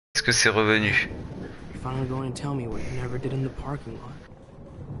Est-ce que c'est revenu? You're finally going to tell me what you never did in the parking lot.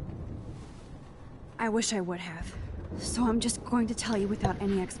 I wish I would have. So I'm just going to tell you without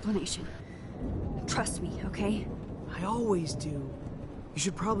any explanation. Trust me, okay? I always do. You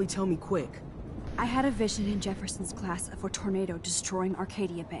should probably tell me quick. I had a vision in Jefferson's class of a tornado destroying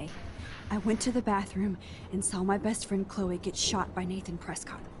Arcadia Bay. I went to the bathroom and saw my best friend Chloe get shot by Nathan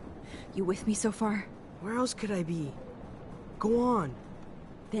Prescott. You with me so far? Where else could I be? Go on.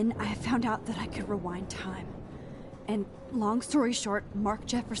 Then I found out that I could rewind time. And long story short, Mark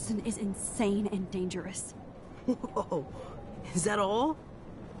Jefferson is insane and dangerous. Whoa, is that all?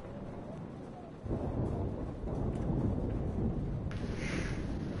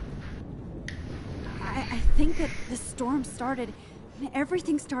 I think that the storm started,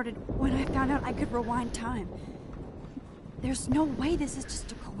 everything started when I found out I could rewind time. There's no way this is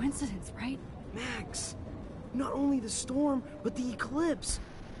just a coincidence, right? Max, not only the storm, but the eclipse.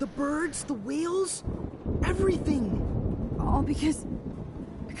 The birds, the whales, everything. All because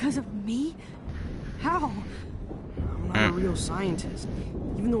of me? How? I'm not a real scientist,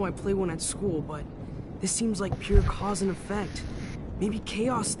 even though I play one at school, but this seems like pure cause and effect. Maybe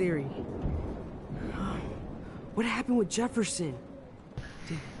chaos theory. What happened with Jefferson?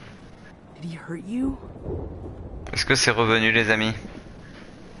 Did he hurt you? Est-ce que c'est revenu, les amis?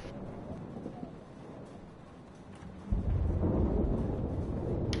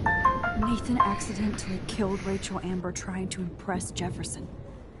 Nathan accidentally killed Rachel Amber trying to impress Jefferson.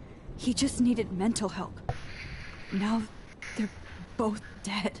 He just needed mental help. Now they're both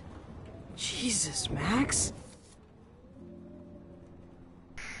dead. Jesus, Max.